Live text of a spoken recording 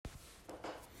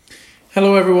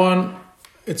Hello, everyone.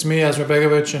 It's me, Azra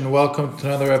Begovic, and welcome to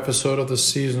another episode of the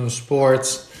Season of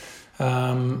Sports.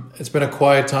 It's been a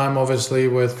quiet time, obviously,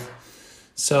 with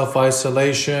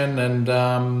self-isolation and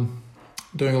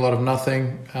doing a lot of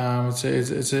nothing.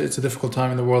 It's a difficult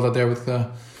time in the world out there with the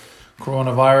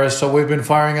coronavirus. So we've been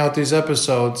firing out these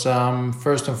episodes.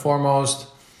 First and foremost,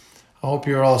 I hope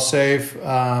you're all safe.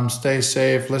 Stay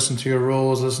safe. Listen to your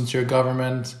rules. Listen to your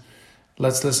government.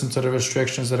 Let's listen to the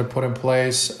restrictions that are put in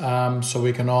place so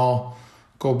we can all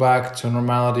go back to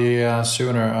normality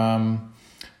sooner.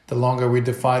 The longer we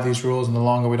defy these rules and the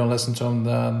longer we don't listen to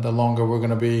them, the longer we're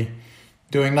going to be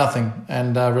doing nothing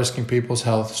and risking people's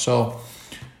health. So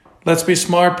let's be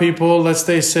smart, people. Let's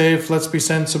stay safe. Let's be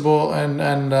sensible and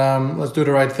let's do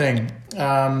the right thing.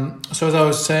 So as I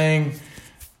was saying,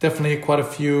 definitely quite a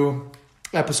few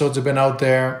episodes have been out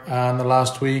there in the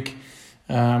last week.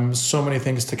 So many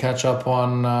things to catch up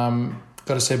on.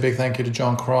 Got to say a big thank you to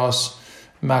John Cross,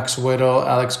 Max Whittle,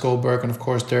 Alex Goldberg, and of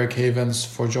course Derek Havens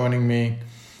for joining me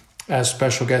as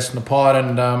special guests in the pod.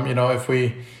 And if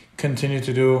we continue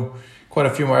to do quite a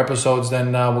few more episodes,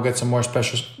 then we'll get some more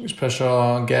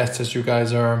special guests as you guys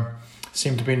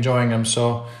seem to be enjoying them.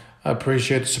 So I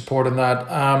appreciate the support on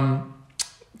that.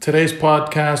 Today's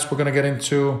podcast, we're going to get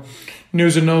into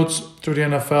news and notes through the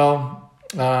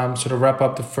NFL. Sort of wrap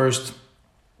up the first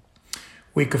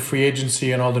week of free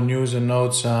agency and all the news and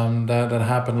notes that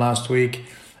happened last week.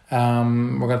 We're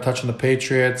going to touch on the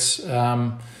Patriots.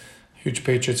 Huge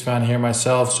Patriots fan here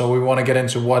myself, so we want to get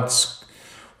into what's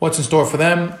in store for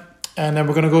them. And then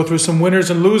we're going to go through some winners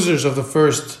and losers of the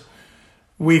first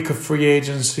week of free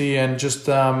agency and just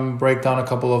break down a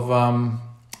couple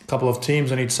of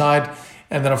teams on each side.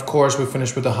 And then, of course, we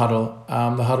finish with the huddle.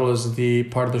 The huddle is the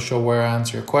part of the show where I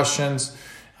answer your questions.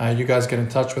 You guys get in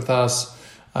touch with us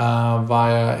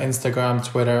via Instagram,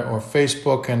 Twitter, or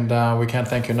Facebook, and we can't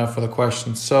thank you enough for the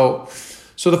questions. So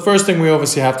the first thing we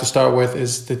obviously have to start with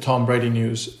is the Tom Brady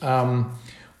news.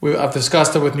 I've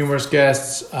discussed it with numerous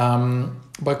guests,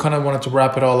 but I kind of wanted to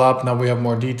wrap it all up. Now we have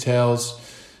more details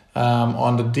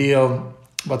on the deal,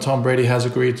 but Tom Brady has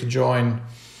agreed to join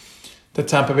the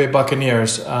Tampa Bay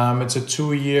Buccaneers. It's a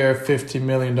 2-year, $50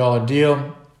 million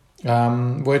deal,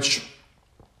 which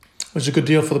was a good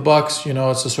deal for the Bucs.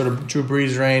 It's a sort of Drew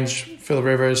Brees range, Phillip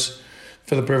Rivers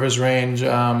range.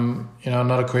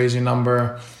 Not a crazy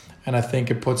number, and I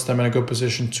think it puts them in a good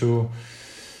position to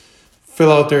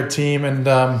fill out their team and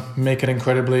make it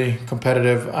incredibly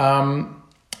competitive.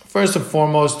 First and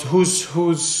foremost, who's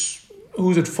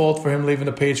at fault for him leaving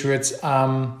the Patriots?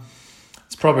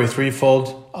 It's probably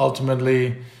threefold.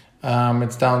 Ultimately,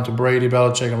 it's down to Brady,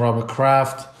 Belichick, and Robert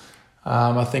Kraft.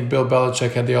 I think Bill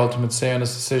Belichick had the ultimate say on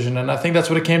this decision, and I think that's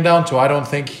what it came down to. I don't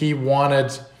think he wanted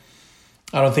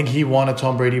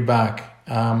Tom Brady back,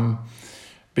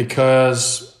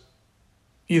 because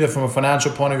either from a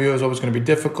financial point of view, it's always going to be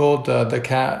difficult.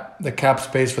 The cap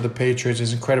space for the Patriots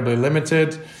is incredibly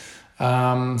limited,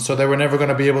 so they were never going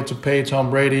to be able to pay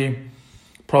Tom Brady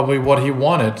probably what he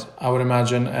wanted, I would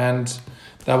imagine, and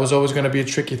that was always going to be a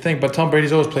tricky thing. But Tom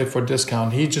Brady's always played for a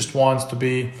discount. He just wants to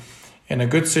be in a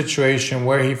good situation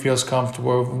where he feels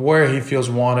comfortable, where he feels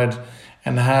wanted,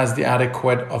 and has the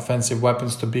adequate offensive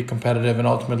weapons to be competitive and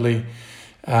ultimately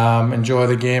enjoy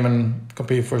the game and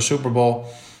compete for a Super Bowl.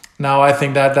 Now, I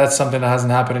think that's something that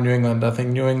hasn't happened in New England. I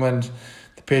think New England,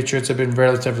 the Patriots have been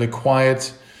relatively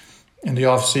quiet in the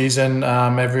offseason.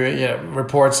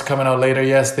 Reports coming out later,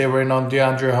 yes, they were in on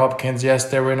DeAndre Hopkins, yes,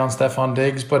 they were in on Stephon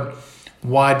Diggs, but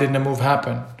why didn't the move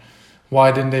happen?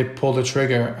 Why didn't they pull the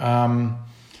trigger?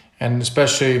 And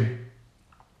especially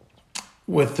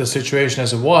with the situation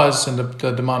as it was and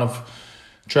the amount of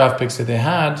draft picks that they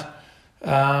had,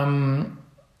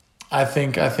 I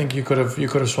think you could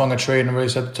have swung a trade and really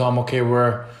said to Tom, okay,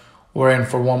 we're in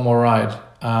for one more ride.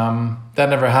 That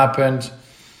never happened.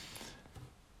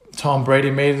 Tom Brady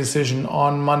made a decision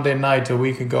on Monday night, a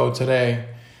week ago today,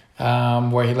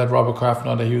 where he let Robert Kraft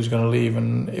know that he was going to leave,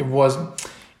 and it was,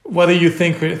 whether you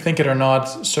think it or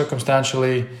not,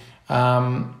 circumstantially.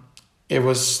 It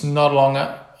was not long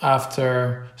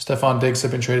after Stephon Diggs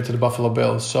had been traded to the Buffalo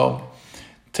Bills. So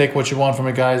take what you want from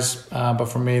it, guys. But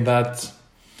for me, that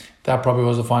probably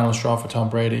was the final straw for Tom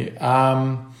Brady.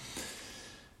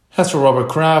 As for Robert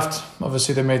Kraft,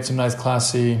 obviously they made some nice,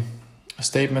 classy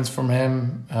statements from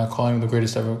him, calling him the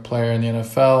greatest ever player in the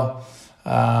NFL.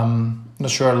 Not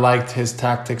sure I liked his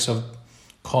tactics of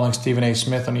calling Stephen A.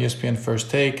 Smith on ESPN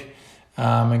First Take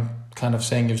and kind of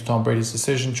saying it was Tom Brady's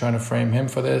decision, trying to frame him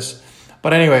for this.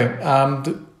 But anyway,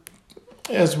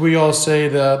 as we all say,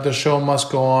 the show must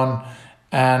go on,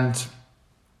 and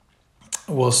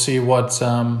we'll see what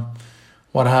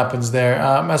what happens there.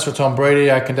 As for Tom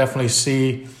Brady, I can definitely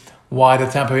see why the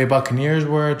Tampa Bay Buccaneers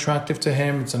were attractive to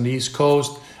him. It's on the East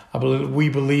Coast. We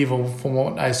believe, from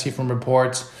what I see from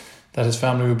reports, that his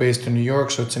family were based in New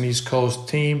York, so it's an East Coast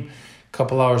team.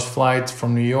 Couple hours flight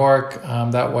from New York.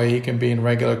 That way he can be in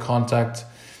regular contact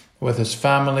with his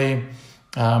family.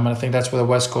 And I think that's where the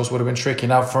West Coast would have been tricky.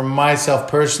 Now, for myself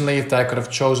personally, if I could have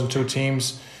chosen two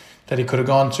teams that he could have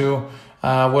gone to,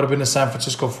 would have been the San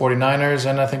Francisco 49ers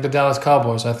and I think the Dallas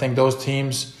Cowboys. I think those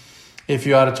teams, if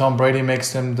you add Tom Brady,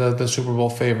 makes them the Super Bowl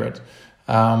favorite.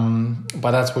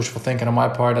 But that's wishful thinking on my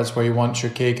part. That's where you want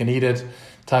your cake and eat it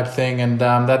type thing. And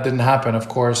that didn't happen, of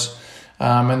course.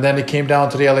 And then it came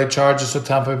down to the LA Chargers or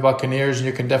Tampa Bay Buccaneers. And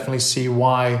you can definitely see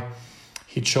why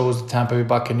he chose the Tampa Bay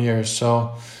Buccaneers.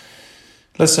 So,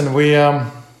 listen, we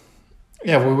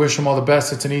wish him all the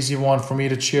best. It's an easy one for me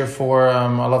to cheer for.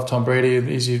 I love Tom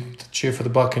Brady. Easy to cheer for the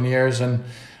Buccaneers. And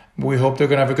we hope they're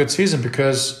going to have a good season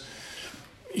because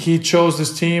he chose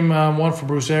this team, one for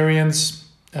Bruce Arians.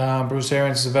 Bruce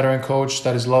Arians is a veteran coach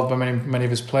that is loved by many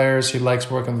of his players. He likes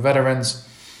working with veterans.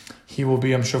 He will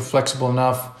be, I'm sure, flexible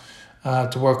enough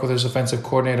to work with his offensive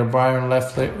coordinator, Brian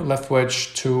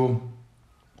Leftwich, to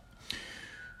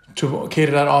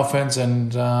cater that offense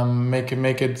and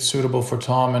make it suitable for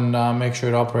Tom and make sure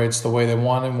it operates the way they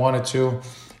want it to.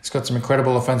 He's got some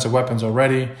incredible offensive weapons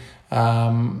already.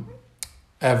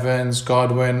 Evans,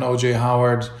 Godwin, O.J.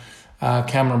 Howard,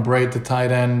 Cameron Brate, the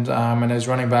tight end, and his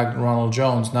running back, Ronald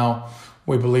Jones. Now,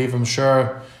 we believe, I'm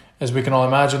sure, as we can all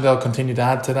imagine, they'll continue to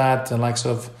add to that. The likes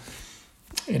of,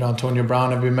 Antonio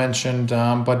Brown have been mentioned.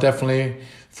 But definitely,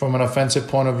 from an offensive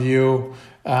point of view,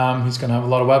 he's going to have a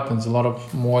lot of weapons, a lot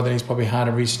of more than he's probably had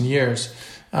in recent years.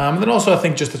 And then also, I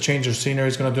think just a change of scenery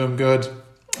is going to do him good.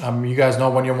 You guys know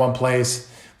when you're in one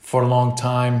place for a long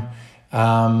time,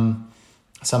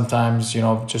 sometimes,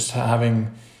 just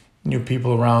having new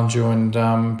people around you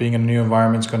and being in a new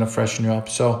environment is going to freshen you up.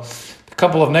 So a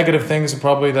couple of negative things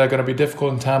probably that are going to be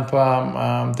difficult in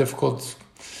Tampa, difficult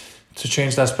to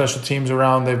change that special teams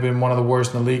around. They've been one of the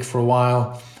worst in the league for a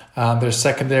while. Their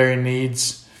secondary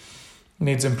needs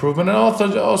improvement, and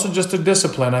also just the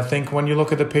discipline. I think when you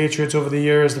look at the Patriots over the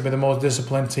years, they've been the most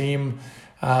disciplined team,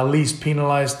 least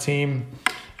penalized team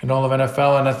in all of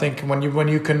NFL. And I think when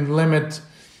you can limit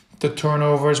the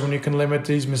turnovers, when you can limit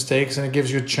these mistakes, and it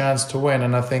gives you a chance to win.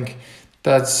 And I think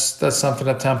that's something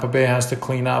that Tampa Bay has to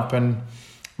clean up and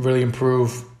really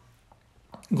improve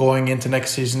going into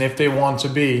next season if they want to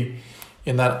be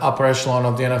in that upper echelon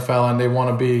of the NFL and they want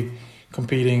to be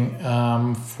competing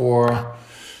for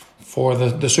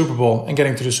the Super Bowl and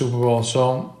getting to the Super Bowl.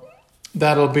 So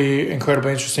that'll be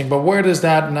incredibly interesting. But where does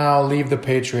that now leave the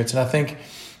Patriots? And I think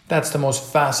that's the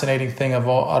most fascinating thing out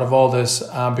of all this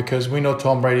because we know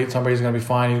Tom Brady's going to be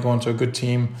fine. He's going to a good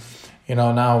team.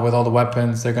 Now with all the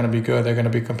weapons, they're going to be good. They're going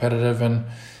to be competitive, and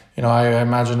I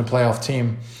imagine a playoff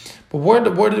team. But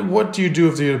what do you do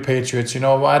if you're the Patriots?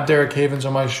 I had Derek Havens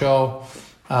on my show.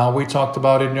 We talked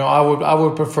about it. I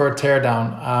would prefer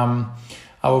teardown.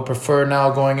 I would prefer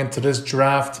now going into this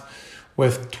draft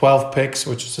with 12 picks,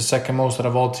 which is the second most out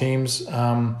of all teams.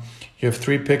 You have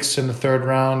 3 picks in the third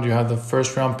round. You have the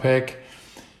first round pick.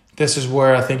 This is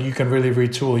where I think you can really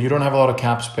retool. You don't have a lot of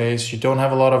cap space. You don't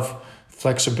have a lot of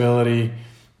flexibility.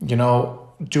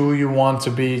 Do you want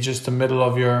to be just the middle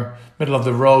of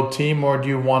the road team, or do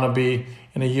you want to be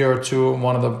in a year or two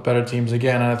one of the better teams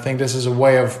again? And I think this is a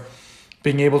way of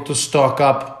being able to stock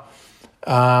up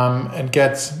and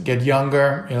get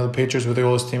younger. The Patriots were the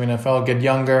oldest team in the NFL. Get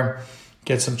younger,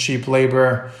 get some cheap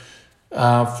labor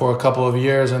for a couple of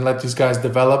years and let these guys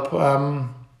develop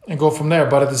and go from there.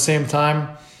 But at the same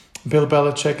time, Bill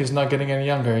Belichick is not getting any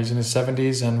younger. He's in his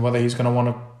 70s, and whether he's going to want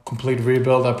a complete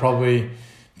rebuild, I probably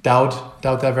doubt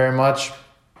that very much.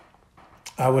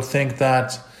 I would think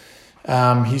that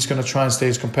he's going to try and stay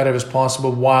as competitive as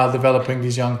possible while developing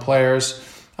these young players.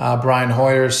 Brian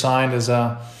Hoyer signed as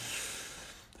a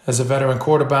veteran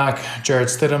quarterback. Jarrett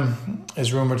Stidham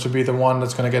is rumored to be the one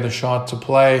that's going to get a shot to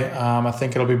play. I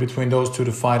think it'll be between those two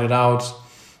to fight it out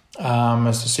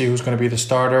as to see who's going to be the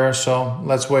starter. So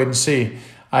let's wait and see.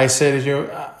 I said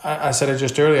it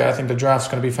just earlier. I think the draft's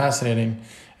going to be fascinating.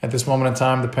 At this moment in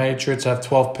time, the Patriots have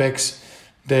 12 picks.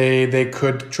 They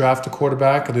could draft a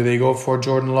quarterback. Do they go for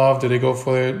Jordan Love? Do they go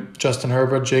for Justin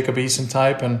Herbert, Jacob Eason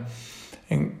type, and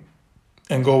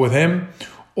go with him,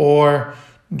 or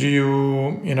do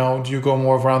you go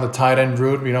more around the tight end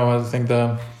route? I think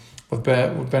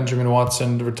with Benjamin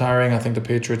Watson retiring, I think the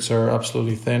Patriots are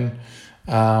absolutely thin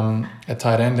at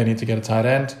tight end. They need to get a tight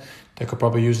end. They could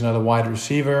probably use another wide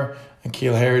receiver,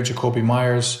 N'Keal Harry, Jacoby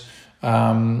Myers.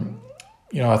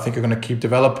 I think are going to keep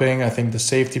developing. I think the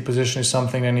safety position is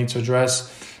something they need to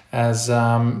address, as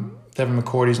Devin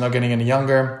McCourty is not getting any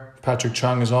younger. Patrick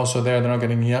Chung is also there. They're not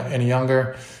getting any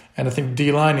younger. And I think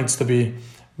D-line needs to be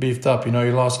beefed up. You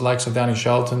lost the likes of Danny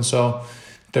Shelton. So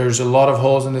there's a lot of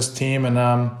holes in this team, and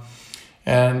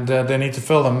they need to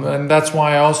fill them. And that's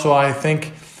why I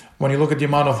think when you look at the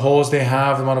amount of holes they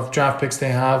have, the amount of draft picks they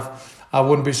have, I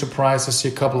wouldn't be surprised to see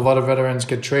a couple of other veterans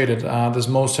get traded. Does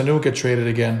Mo Sanu get traded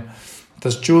again?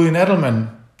 Does Julian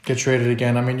Edelman get traded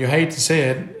again? I mean, you hate to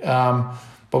say it,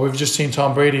 but we've just seen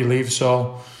Tom Brady leave,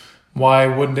 so why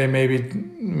wouldn't they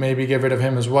maybe get rid of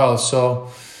him as well? So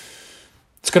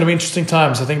it's going to be interesting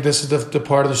times. I think this is the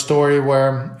part of the story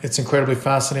where it's incredibly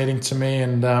fascinating to me,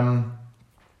 and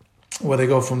where they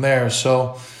go from there.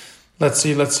 So let's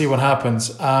see what happens.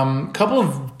 Couple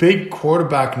of big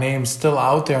quarterback names still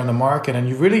out there in the market, and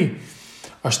you really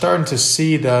are starting to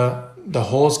see the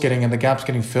holes getting and the gaps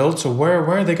getting filled. So where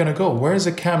are they going to go? Where is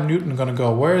a Cam Newton going to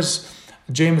go? Where is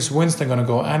Jameis Winston going to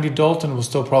go? Andy Dalton will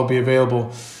still probably be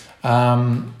available,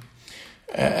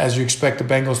 as you expect the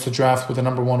Bengals to draft with the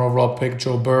number 1 overall pick,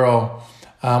 Joe Burrow.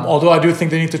 Although I do think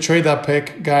they need to trade that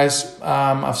pick, guys.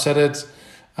 I've said it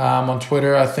on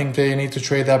Twitter. I think they need to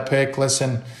trade that pick.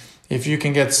 Listen, if you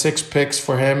can get 6 picks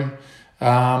for him,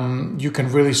 you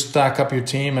can really stack up your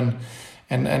team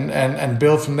and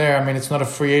build from there. I mean, it's not a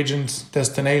free agent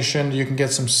destination. You can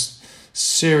get some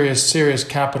serious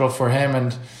capital for him.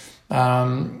 And,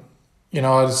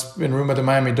 it's been rumored the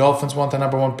Miami Dolphins want the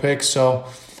number 1 pick. So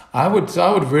I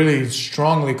would really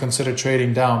strongly consider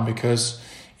trading down, because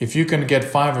if you can get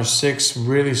 5 or 6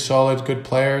 really solid, good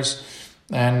players,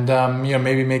 and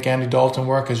maybe make Andy Dalton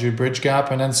work as your bridge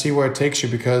gap, and then see where it takes you,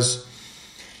 because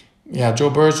Joe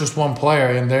Burrow's just one player,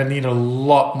 and they need a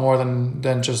lot more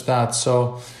than just that.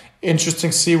 So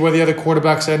interesting to see where the other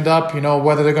quarterbacks end up,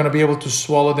 whether they're going to be able to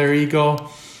swallow their ego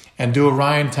and do a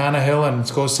Ryan Tannehill and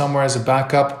go somewhere as a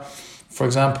backup. For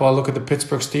example, I look at the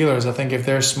Pittsburgh Steelers. I think if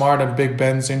they're smart at Big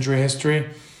Ben's injury history,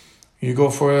 you go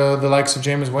for the likes of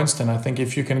Jameis Winston. I think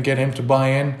if you can get him to buy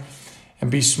in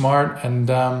and be smart and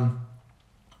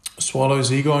swallow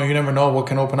his ego, and you never know what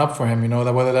can open up for him.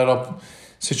 That whether that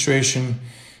situation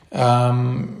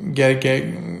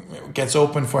gets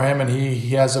open for him, and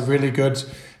he has a really good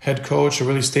head coach, a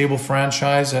really stable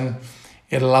franchise, and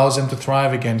it allows him to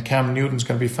thrive again. Cam Newton's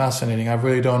going to be fascinating. I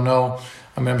really don't know.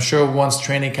 I mean, I'm sure once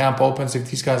training camp opens, if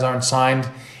these guys aren't signed,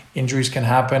 injuries can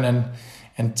happen,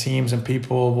 and teams and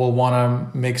people will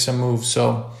want to make some moves.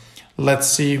 So let's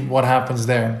see what happens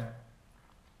there.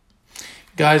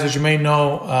 Guys, as you may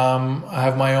know, I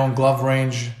have my own glove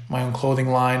range, my own clothing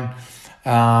line.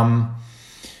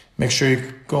 Make sure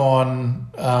you go on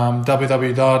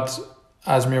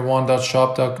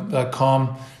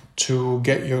www.asmir1.shop.com to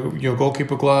get your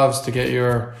goalkeeper gloves, to get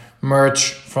your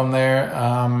merch from there,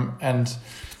 and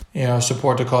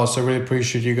support the cause. So I really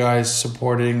appreciate you guys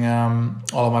supporting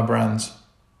all of my brands.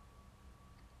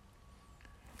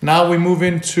 Now we move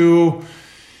into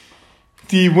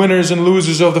the winners and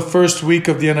losers of the first week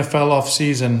of the NFL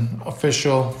offseason,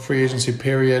 official free agency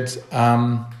period.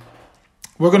 We're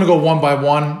going to go one by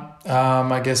one.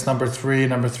 I guess number 3,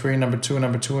 number 2, and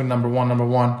number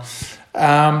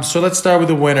 1. So let's start with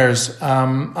the winners.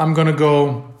 I'm going to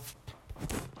go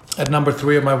at number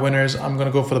 3 of my winners. I'm going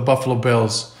to go for the Buffalo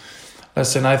Bills.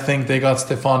 Listen, I think they got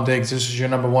Stephon Diggs. This is your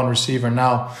number 1 receiver.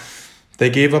 Now, they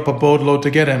gave up a boatload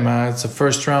to get him. It's a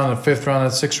 1st round, a 5th round,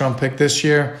 and a 6th round pick this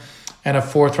year, and a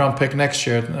 4th round pick next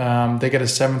year. They get a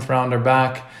 7th rounder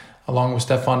back along with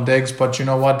Stephon Diggs. But you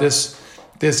know what? This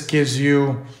gives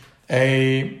you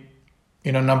a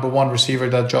number 1 receiver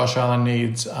that Josh Allen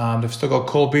needs. They've still got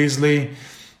Cole Beasley.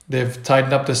 They've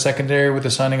tightened up the secondary with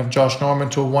the signing of Josh Norman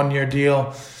to a 1-year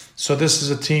deal. So this is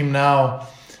a team now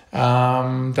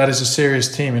that is a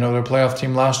serious team. They're a playoff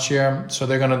team last year, so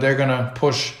they're gonna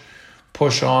push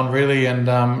on really, and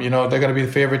they're gonna be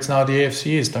the favorites now of the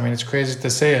AFC East. I mean, it's crazy to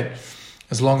say it.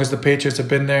 As long as the Patriots have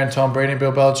been there and Tom Brady and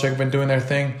Bill Belichick have been doing their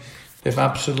thing, they've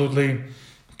absolutely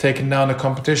taken down the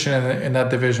competition in that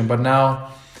division. But now,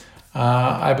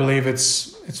 I believe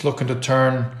it's looking to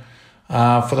turn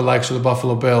for the likes of the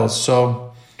Buffalo Bills.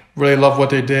 So really love what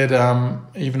they did.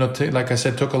 Even though, like I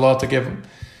said, took a lot to give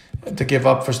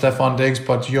up for Stephon Diggs,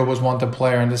 but you always want the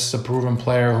player, and this is a proven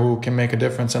player who can make a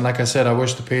difference. And like I said, I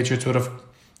wish the Patriots would have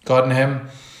gotten him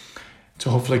to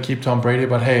hopefully keep Tom Brady.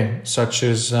 But hey, such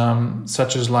is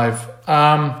life.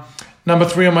 Number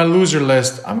 3 on my loser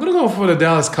list, I'm gonna go for the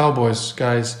Dallas Cowboys,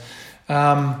 guys.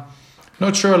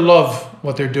 Not sure I love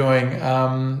what they're doing.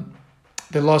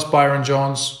 They lost Byron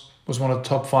Jones, was one of the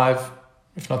top 5,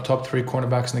 if not top 3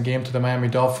 cornerbacks in the game, to the Miami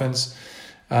Dolphins.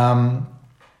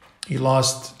 You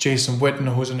lost Jason Witten,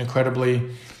 who's an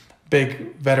incredibly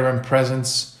big veteran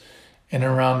presence in and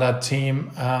around that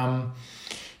team.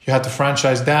 You had to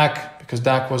franchise Dak because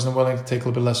Dak wasn't willing to take a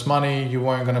little bit less money. You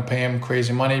weren't going to pay him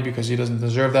crazy money because he doesn't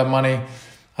deserve that money.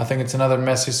 I think it's another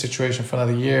messy situation for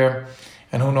another year.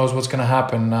 And who knows what's going to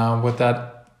happen with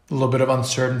that little bit of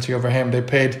uncertainty over him. They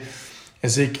paid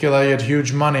Ezekiel Elliott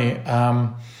huge money.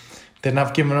 They're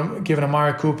not giving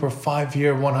Amari Cooper a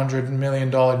 5-year, $100 million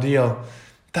deal.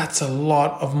 That's a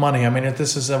lot of money. I mean, if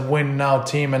this is a win-now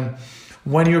team, and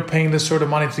when you're paying this sort of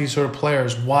money to these sort of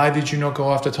players, why did you not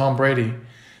go after Tom Brady?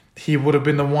 He would have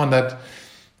been the one that,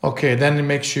 okay, then it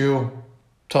makes you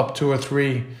top 2 or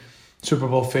 3 Super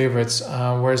Bowl favorites.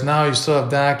 Whereas now you still have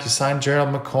Dak, you signed Gerald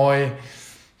McCoy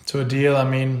to a deal. I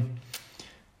mean,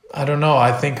 I don't know.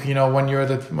 I think, when you're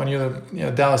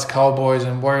the Dallas Cowboys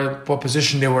and what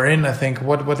position they were in, I think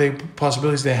what the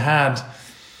possibilities they had.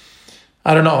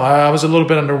 I don't know. I was a little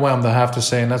bit underwhelmed, I have to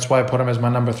say, and that's why I put him as my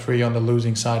number 3 on the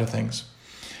losing side of things.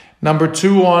 Number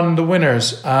 2 on the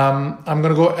winners. I'm going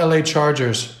to go LA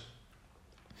Chargers.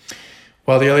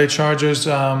 Well, the LA Chargers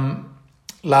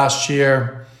last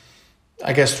year,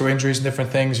 I guess through injuries and different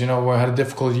things, had a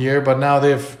difficult year, but now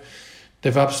they've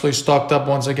absolutely stocked up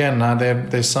once again. Now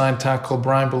they signed tackle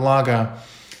Brian Bulaga,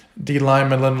 D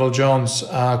lineman Linval Jones,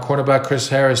 quarterback Chris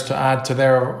Harris to add to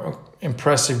their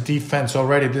impressive defense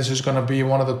already. This is going to be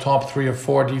one of the top 3 or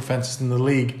 4 defenses in the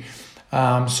league.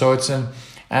 So it's an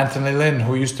Anthony Lynn,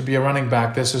 who used to be a running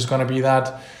back. This is going to be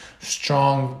that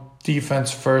strong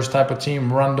defense first type of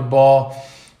team, run the ball,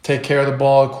 take care of the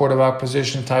ball, quarterback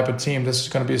position type of team. This is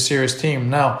going to be a serious team.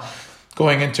 Now,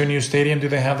 going into a new stadium, do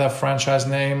they have that franchise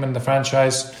name and the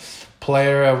franchise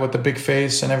player with the big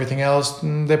face and everything else?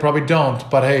 They probably don't.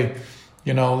 But hey,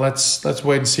 let's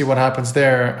wait and see what happens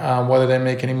there, whether they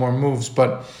make any more moves.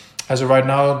 But as of right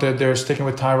now, they're sticking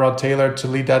with Tyrod Taylor to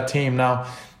lead that team. Now,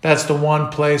 that's the one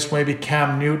place maybe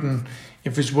Cam Newton,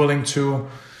 if he's willing to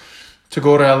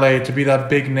go to LA, to be that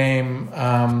big name,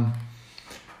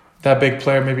 that big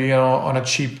player, maybe on a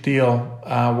cheap deal,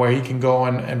 where he can go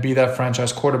and be that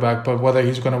franchise quarterback. But whether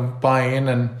he's going to buy in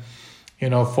and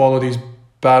follow these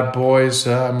bad boys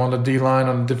on the D line,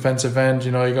 on the defensive end,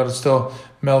 you got to still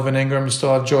Melvin Ingram, you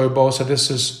still have Joey Bosa.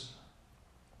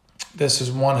 This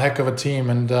is one heck of a team,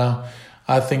 and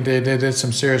I think they did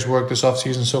some serious work this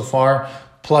offseason so far.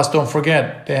 Plus, don't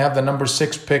forget, they have the number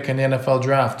 6 pick in the NFL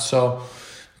draft, so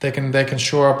they can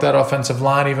shore up that offensive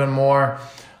line even more.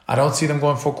 I don't see them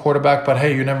going for a quarterback, but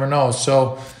hey, you never know.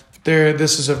 So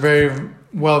this is a very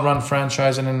well-run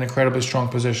franchise in an incredibly strong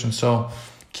position. So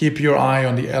keep your eye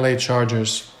on the LA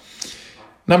Chargers.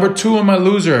 Number 2 on my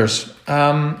losers.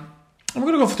 I'm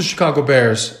going to go for the Chicago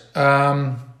Bears.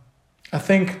 I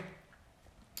think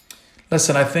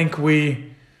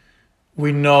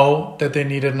we know that they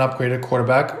needed an upgraded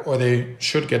quarterback, or they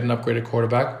should get an upgraded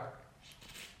quarterback.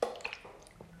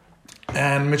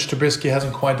 And Mitch Trubisky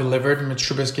hasn't quite delivered. Mitch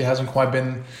Trubisky hasn't quite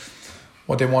been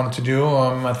what they wanted to do.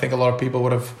 I think a lot of people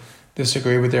would have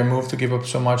disagreed with their move to give up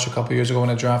so much a couple of years ago when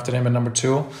they drafted him at number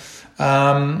 2.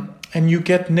 And you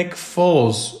get Nick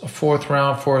Foles, a fourth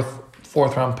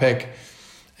round pick.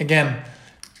 Again,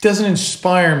 doesn't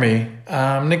inspire me.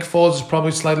 Nick Foles is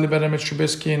probably slightly better than Mitch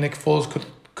Trubisky, and Nick Foles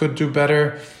could do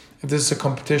better. If this is a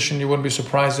competition, you wouldn't be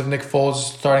surprised if Nick Foles is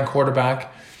starting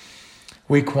quarterback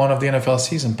week 1 of the NFL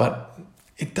season. But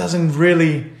it doesn't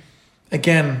really,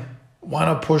 again, why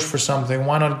not push for something?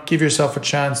 Why not give yourself a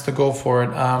chance to go for it?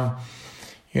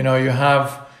 You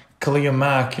have Khalil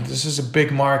Mack. This is a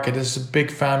big market. This is a big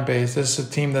fan base. This is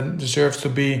a team that deserves to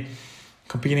be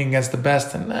competing against the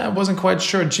best. And I wasn't quite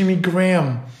sure. Jimmy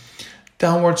Graham,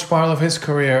 downward spiral of his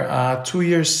career. 2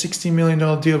 years, $60 million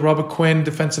deal. Robert Quinn,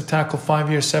 defensive tackle, 5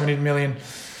 years, $70 million.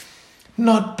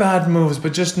 Not bad moves,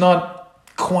 but just not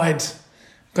quite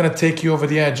going to take you over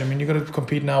the edge. I mean, you're going to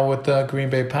compete now with the Green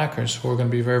Bay Packers, who are going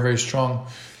to be very, very strong.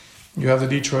 You have the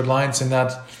Detroit Lions in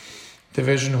that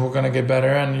division who are going to get better,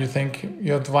 and you think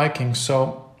you have the Vikings.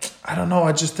 So, I don't know.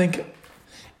 I just think,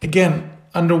 again,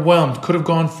 underwhelmed. Could have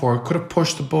gone for it. Could have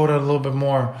pushed the boat out a little bit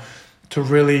more to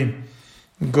really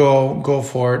go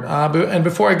for it. And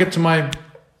before I get to my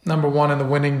number 1 in the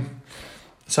winning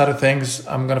side of things,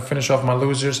 I'm going to finish off my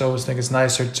losers. I always think it's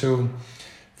nicer to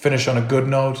finish on a good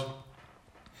note.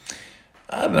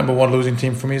 The number 1 losing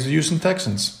team for me is the Houston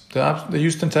Texans. The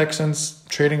Houston Texans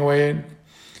trading away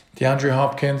DeAndre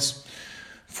Hopkins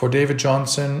for David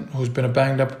Johnson, who's been a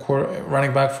banged-up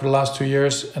running back for the last 2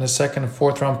 years, and a 2nd and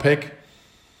 4th round pick.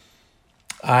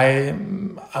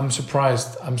 I'm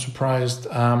surprised. I'm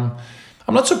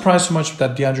not surprised so much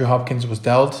that DeAndre Hopkins was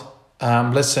dealt.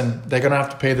 Listen, they're going to have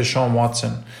to pay Deshaun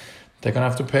Watson. They're going to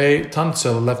have to pay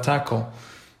Tunsil, left tackle.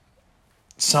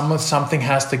 Something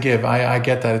has to give. I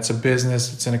get that. It's a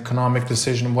business. It's an economic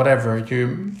decision, whatever.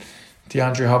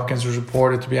 DeAndre Hopkins was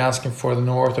reported to be asking for the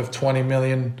north of $20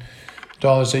 million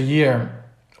a year.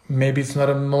 Maybe it's not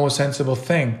a more sensible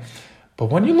thing. But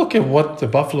when you look at what the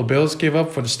Buffalo Bills gave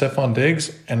up for the Stephon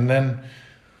Diggs, and then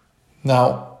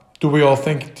now, do we all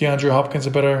think DeAndre Hopkins is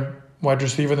a better wide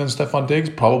receiver than Stephon Diggs?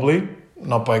 Probably.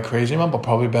 Not by a crazy amount, but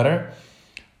probably better.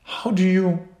 How do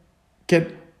you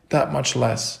get that much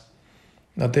less?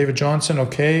 Now, David Johnson,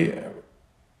 okay.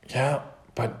 Yeah,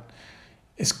 but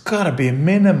it's got to be a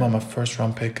minimum of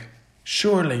first-round pick.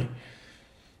 Surely.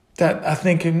 That I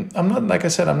think, I'm not, like I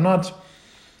said, I'm not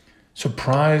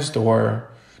surprised or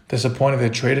disappointed they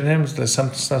traded him.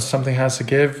 Something has to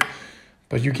give.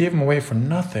 But you gave him away for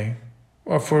nothing.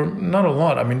 Or for not a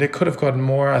lot. I mean, they could have gotten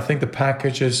more. I think the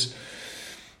package is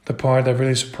the part that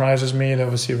really surprises me. They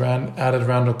obviously added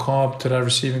Randall Cobb to that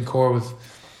receiving core with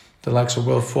the likes of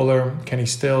Will Fuller, Kenny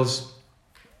Stills.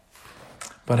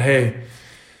 But hey,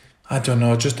 I don't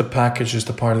know. Just the package is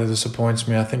the part that disappoints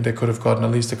me. I think they could have gotten at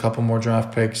least a couple more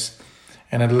draft picks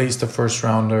and at least a first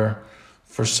rounder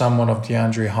for someone of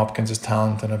DeAndre Hopkins'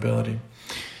 talent and ability.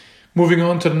 Moving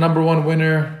on to the number one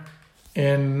winner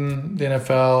in the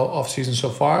NFL offseason so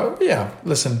far. Yeah,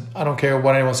 listen, I don't care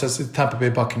what anyone says. It's Tampa Bay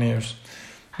Buccaneers.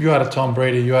 You added Tom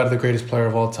Brady. You added the greatest player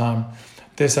of all time.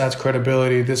 This adds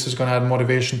credibility. This is going to add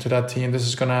motivation to that team. This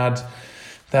is going to add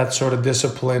that sort of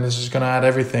discipline. This is going to add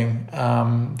everything.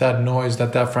 That noise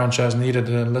that franchise needed.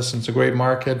 And listen, it's a great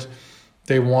market.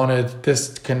 They wanted.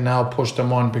 This can now push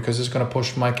them on because it's going to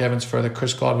push Mike Evans further,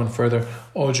 Chris Godwin further,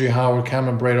 O.J. Howard,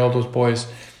 Cameron Braid, all those boys.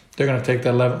 They're going to take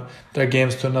their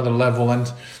games to another level.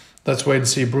 And let's wait and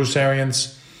see. Bruce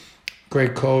Arians,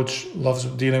 great coach, loves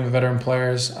dealing with veteran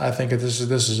players. I think this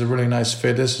is a really nice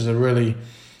fit. This is a really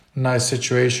nice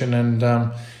situation, and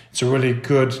it's a really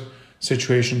good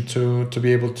situation to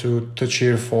be able to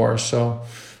cheer for. So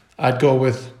I'd go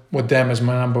with them as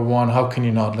my number one. How can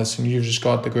you not? Listen, you've just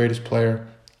got the greatest player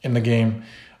in the game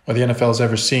or the NFL's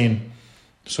ever seen.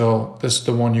 So this is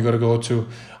the one you got to go to.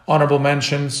 Honorable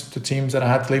mentions to teams that I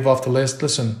had to leave off the list.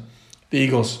 Listen, the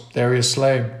Eagles, Darius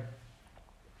Slay.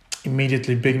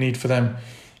 Immediately, big need for them.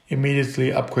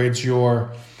 Immediately upgrades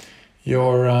your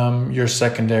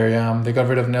secondary. They got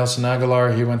rid of Nelson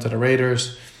Aguilar. He went to the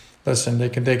Raiders. Listen, they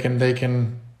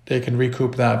can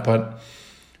recoup that, but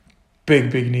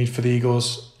big need for the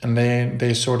Eagles, and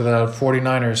they sorted that out.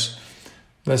 49ers.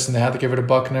 Listen, they had to get rid of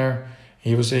Buckner.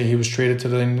 He was traded to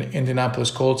the Indianapolis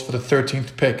Colts for the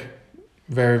 13th pick.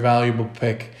 Very valuable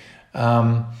pick.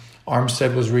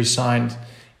 Armstead was re-signed.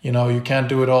 You know, you can't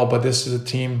do it all, but this is a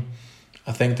team,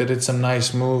 I think, that did some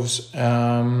nice moves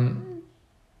to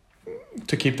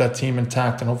keep that team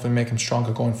intact and hopefully make them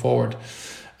stronger going forward.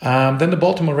 Then the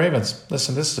Baltimore Ravens.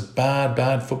 Listen, this is a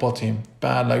bad football team.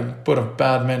 Bad, but of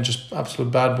bad men, just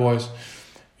absolute bad boys.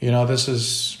 You know, this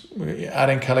is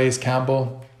adding Calais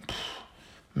Campbell.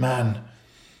 Man,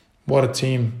 what a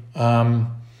team.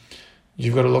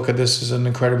 You've got to look at this as an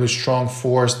incredibly strong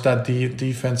force. That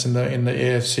defense in the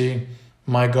AFC.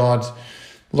 My God,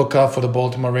 look out for the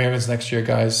Baltimore Ravens next year,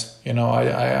 guys. You know,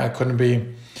 I couldn't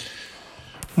be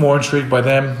more intrigued by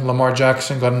them. Lamar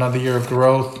Jackson got another year of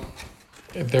growth.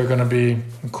 They're going to be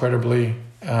incredibly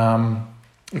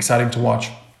exciting to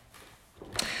watch.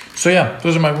 So yeah,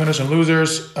 those are my winners and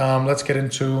losers. Let's get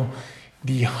into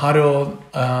the huddle.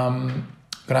 I'm going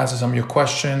to answer some of your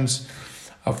questions.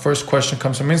 Our first question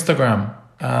comes from Instagram.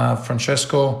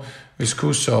 Francesco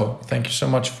Viscuso. Thank you so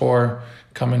much for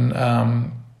coming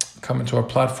to our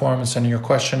platform and sending your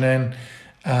question in.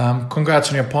 Congrats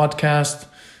on your podcast.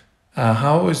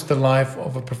 How is the life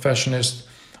of a professionist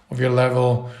of your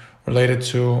level related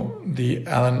to the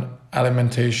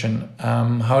alimentation?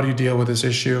 How do you deal with this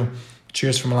issue?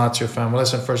 Cheers from a Lazio fan. Well,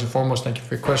 listen, first and foremost, thank you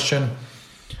for your question.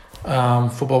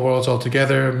 Football world's all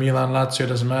together. Milan, Lazio,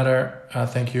 doesn't matter.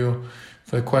 Thank you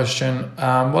for the question.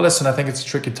 Well, listen, I think it's a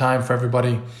tricky time for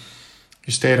everybody.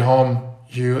 You stay at home.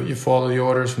 You follow the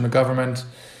orders from the government,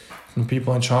 from the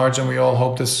people in charge, and we all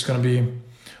hope this is going to be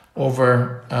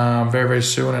over very, very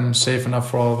soon and safe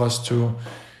enough for all of us to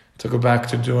go back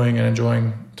to doing and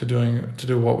enjoying to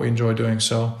do what we enjoy doing.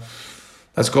 So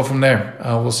let's go from there.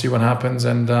 We'll see what happens,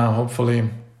 and hopefully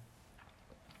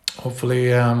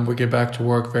we get back to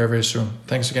work very, very soon.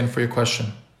 Thanks again for your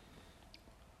question.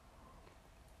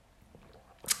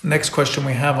 Next question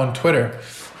we have on Twitter.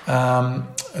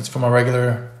 It's from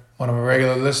one of our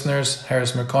regular listeners,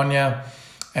 Harris Merconia,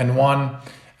 N1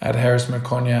 at Harris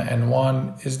Merconia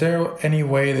N1. Is there any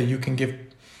way that you can give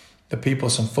the people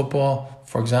some football?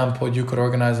 For example, you could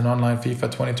organize an online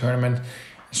FIFA 20 tournament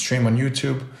stream on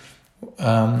YouTube.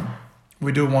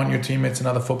 We do want your teammates and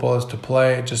other footballers to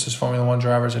play just as Formula One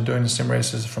drivers are doing the sim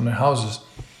races from their houses.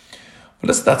 But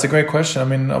listen, that's a great question. I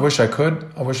mean, I wish I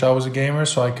could. I wish I was a gamer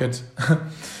so I could.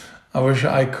 I wish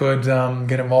I could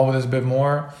get involved with this a bit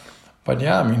more. But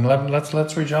yeah, I mean, let's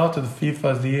reach out to the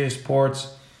FIFAs, the EA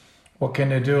Sports. What can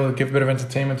they do? Give a bit of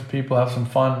entertainment to people, have some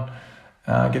fun,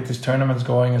 get these tournaments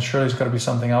going, and surely there's got to be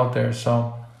something out there.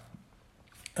 So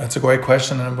that's a great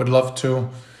question, and I would love to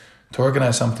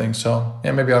organize something. So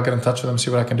yeah, maybe I'll get in touch with them,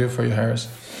 see what I can do for you, Harris.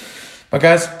 But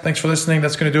guys, thanks for listening.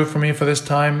 That's going to do it for me for this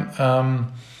time.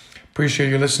 Appreciate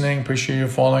you listening. Appreciate you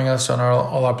following us on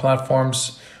all our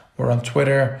platforms. We're on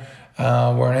Twitter.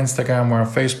 We're on Instagram. We're on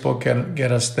Facebook.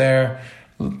 Get us there.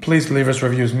 Please leave us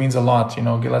reviews. It means a lot.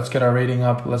 Let's get our rating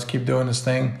up. Let's keep doing this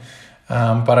thing.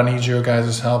 But I need your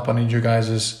guys' help. I need your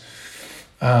guys'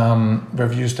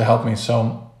 reviews to help me.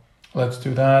 So let's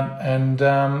do that.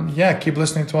 And keep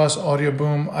listening to us. Audio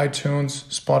Boom, iTunes,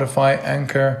 Spotify,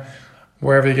 Anchor,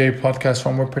 wherever you get your podcast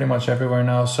from. We're pretty much everywhere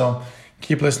now. So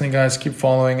keep listening, guys. Keep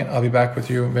following. I'll be back with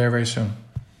you very, very soon.